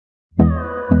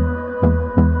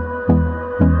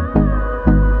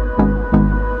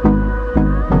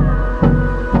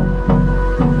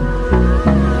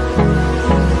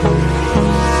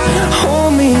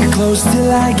close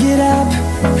till I get up.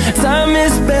 Time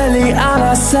is barely on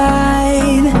our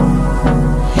side.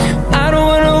 I don't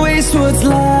wanna waste what's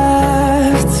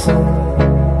left.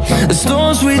 The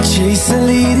storms we chase are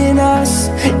leading us,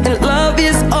 and love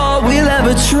is all we'll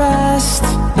ever trust.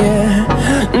 Yeah,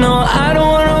 no, I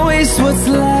don't wanna waste what's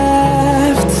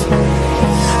left.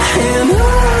 And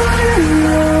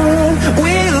on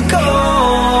we'll go,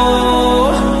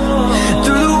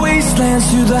 through the wastelands,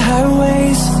 through the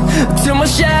highways, till my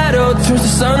shadow turns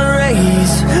to sun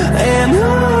rays. And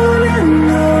on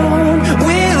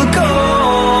we'll go,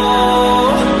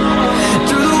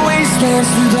 through the wastelands,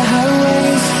 through the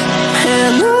highways,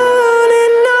 and on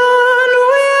we'll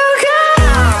go.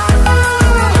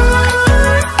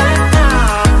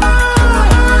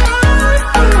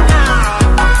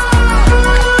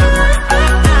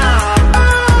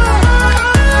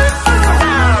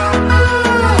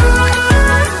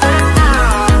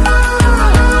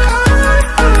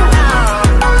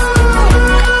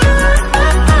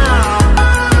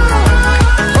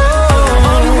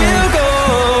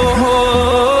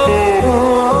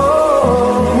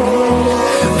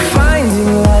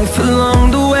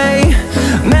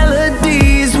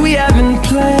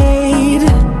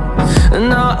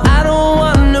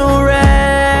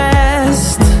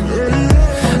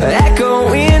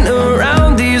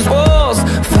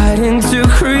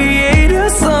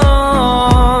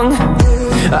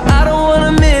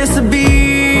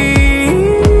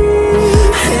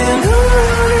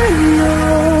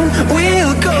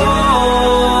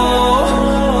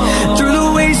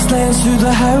 Through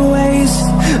the highways,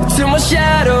 till my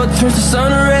shadow turns to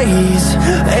sun rays.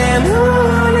 And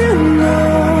on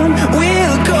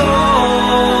we'll go,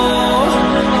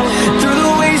 through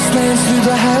the wastelands, through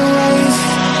the highways,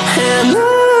 and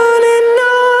on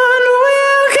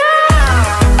we'll go.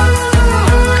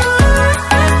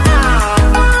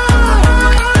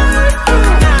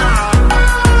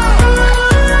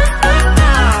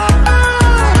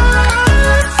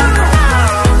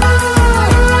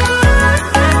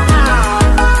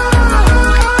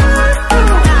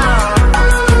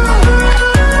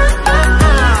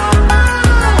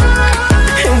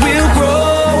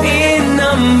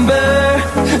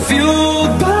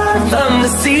 Fueled by them to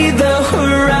see the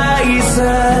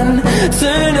horizon,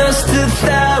 turn us to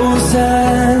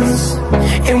thousands,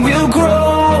 and we'll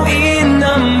grow in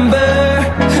number.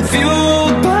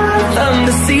 Fueled by them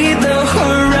to see the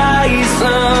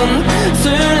horizon,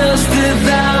 turn us to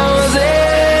thousands,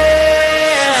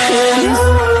 and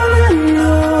on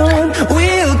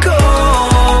we'll go,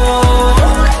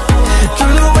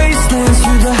 through the wastelands,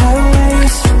 through the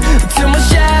highways, till my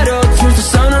shadow turns to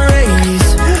sun rays.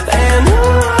 And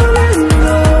on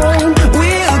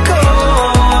we'll go,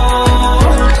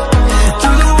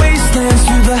 through the wastelands,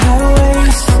 through the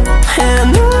highways, and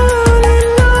on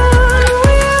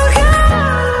we'll go.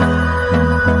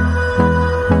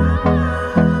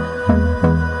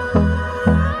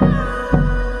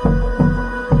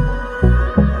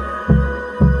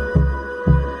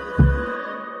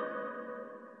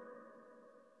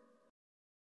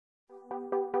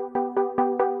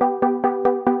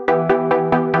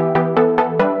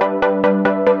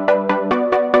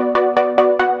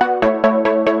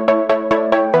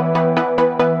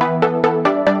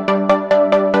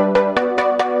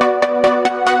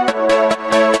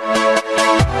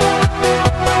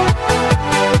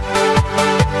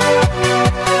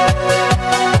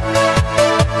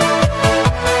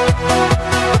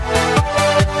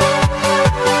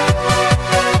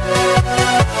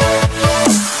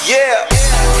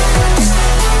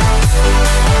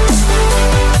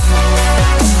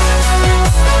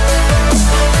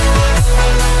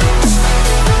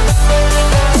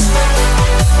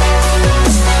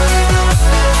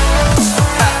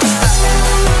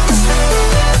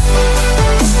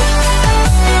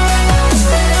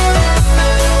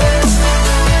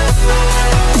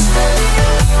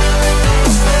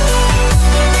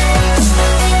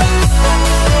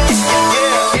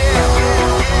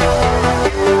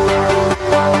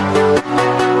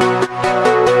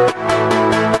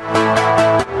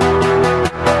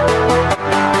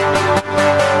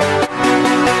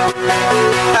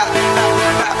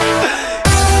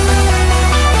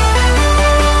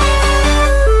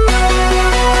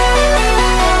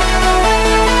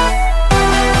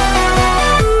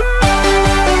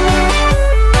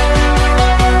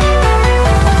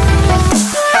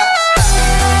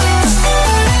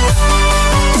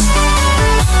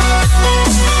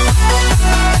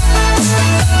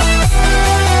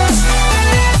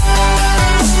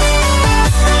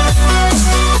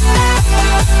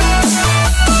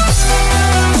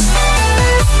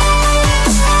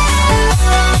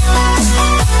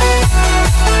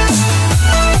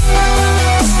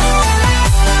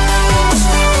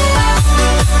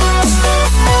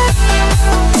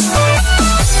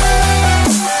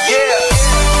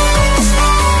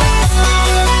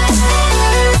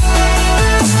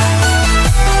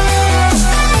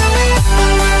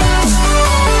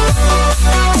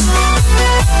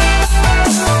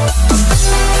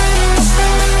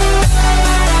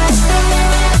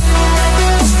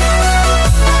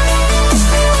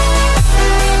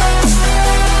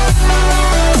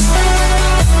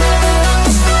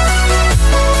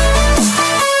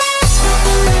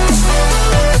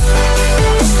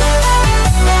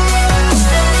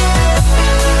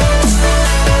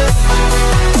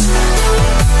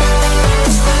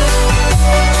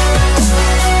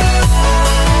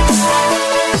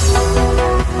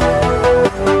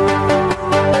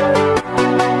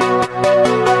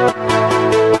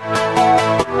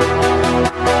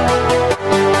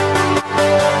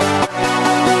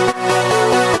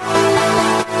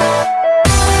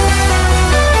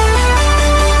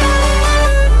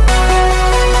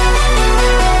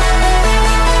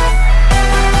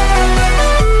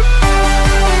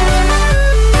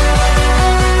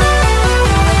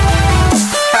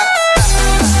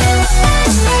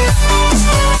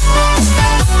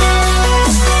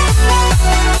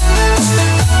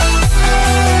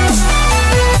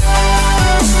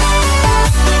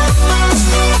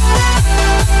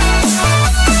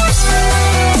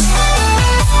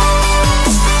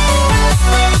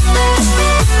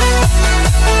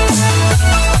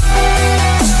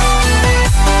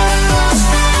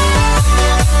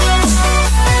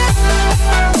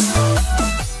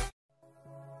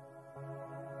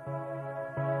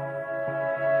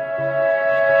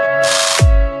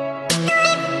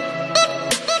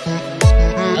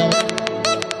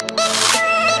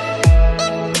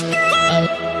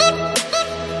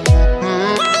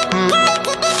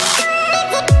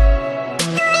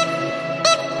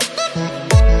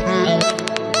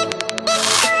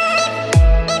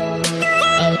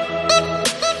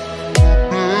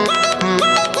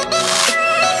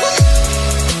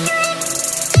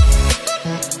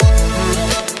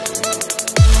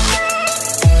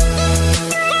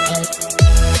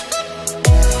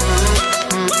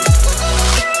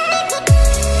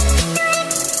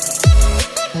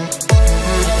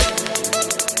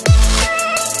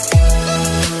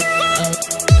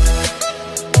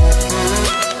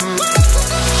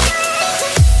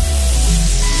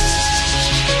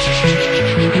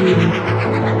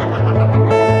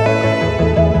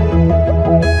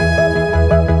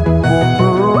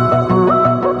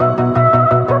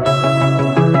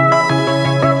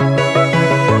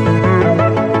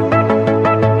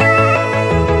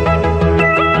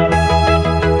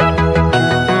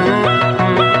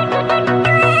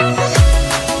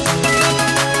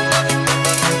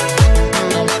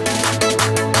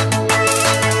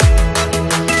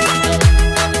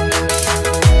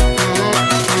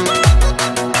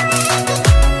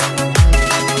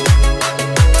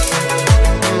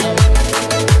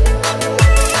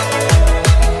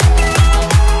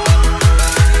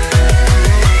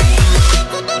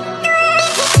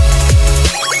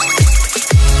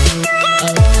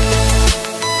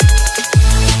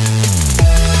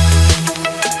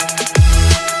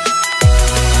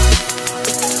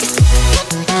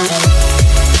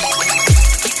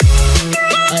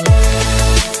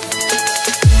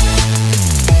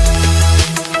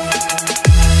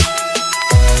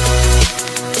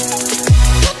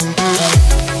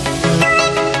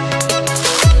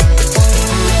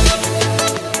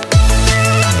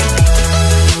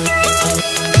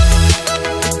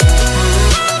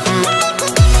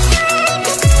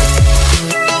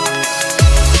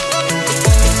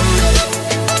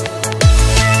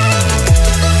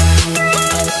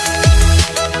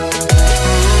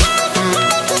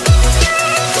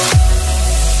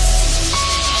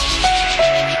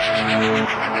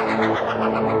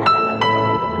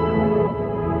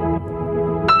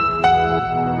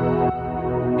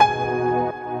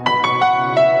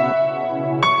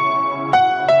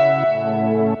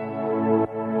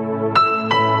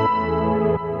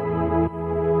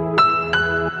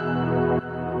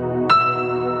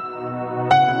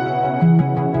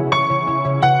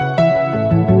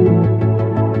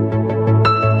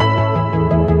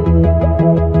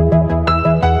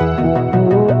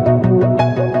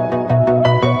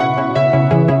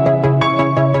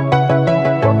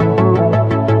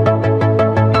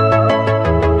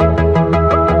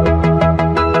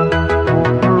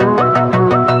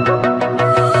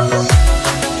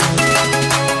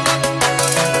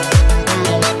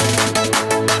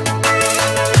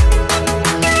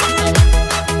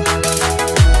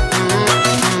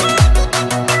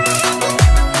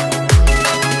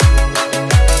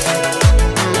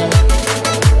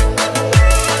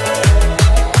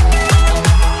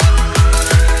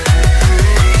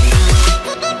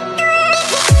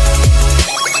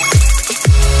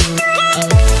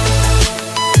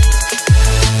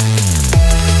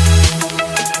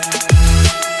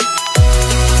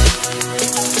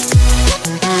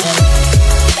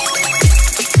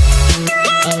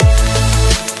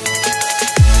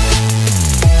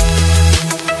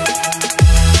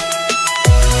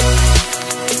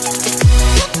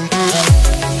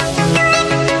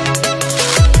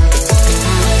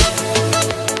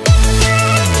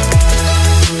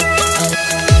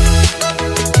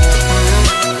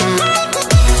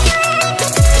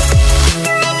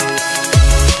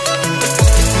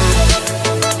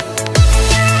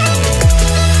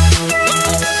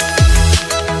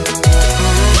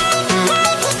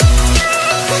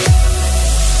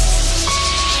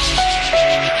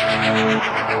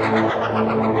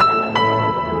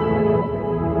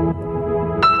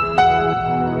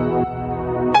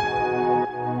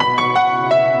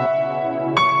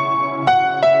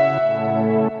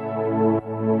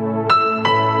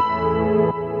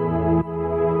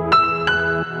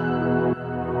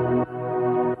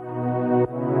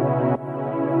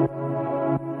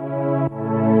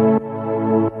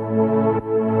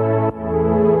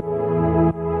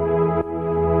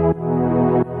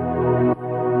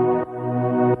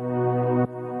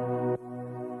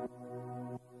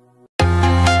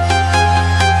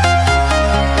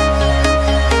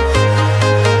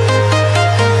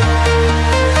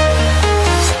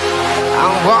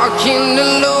 Walking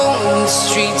alone, the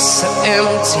streets are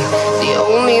empty. The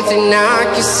only thing I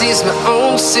can see is my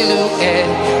own silhouette.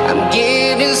 I'm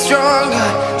getting stronger,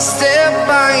 step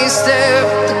by step.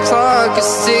 The clock is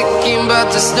ticking, but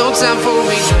there's no time for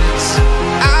regrets.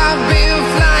 I've been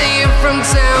flying from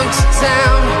town to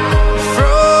town,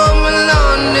 from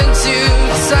London to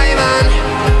Taiwan.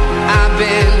 I've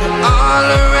been all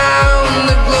around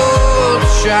the globe,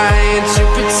 trying to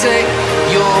protect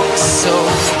your soul.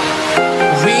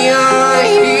 We are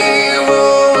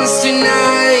heroes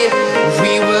tonight.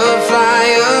 We will fly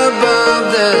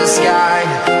above the sky.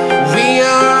 We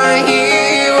are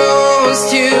heroes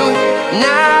tonight.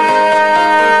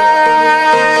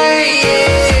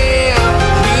 Yeah.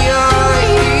 We are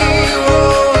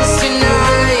heroes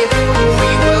tonight.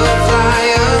 We will fly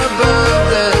above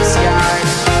the sky.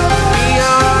 We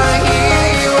are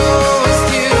heroes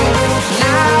tonight.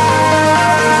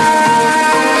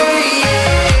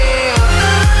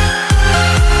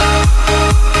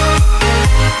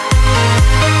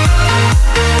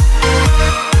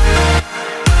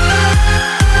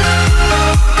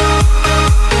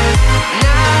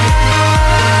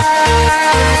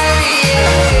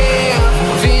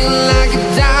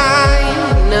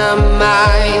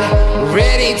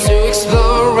 Ready to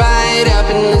explore right up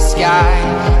in the sky.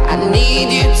 I need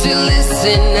you to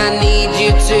listen, I need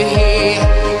you to hear,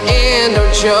 and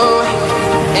don't show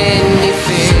any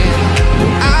fear.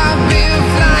 I've been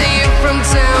flying from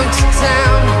town to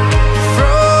town,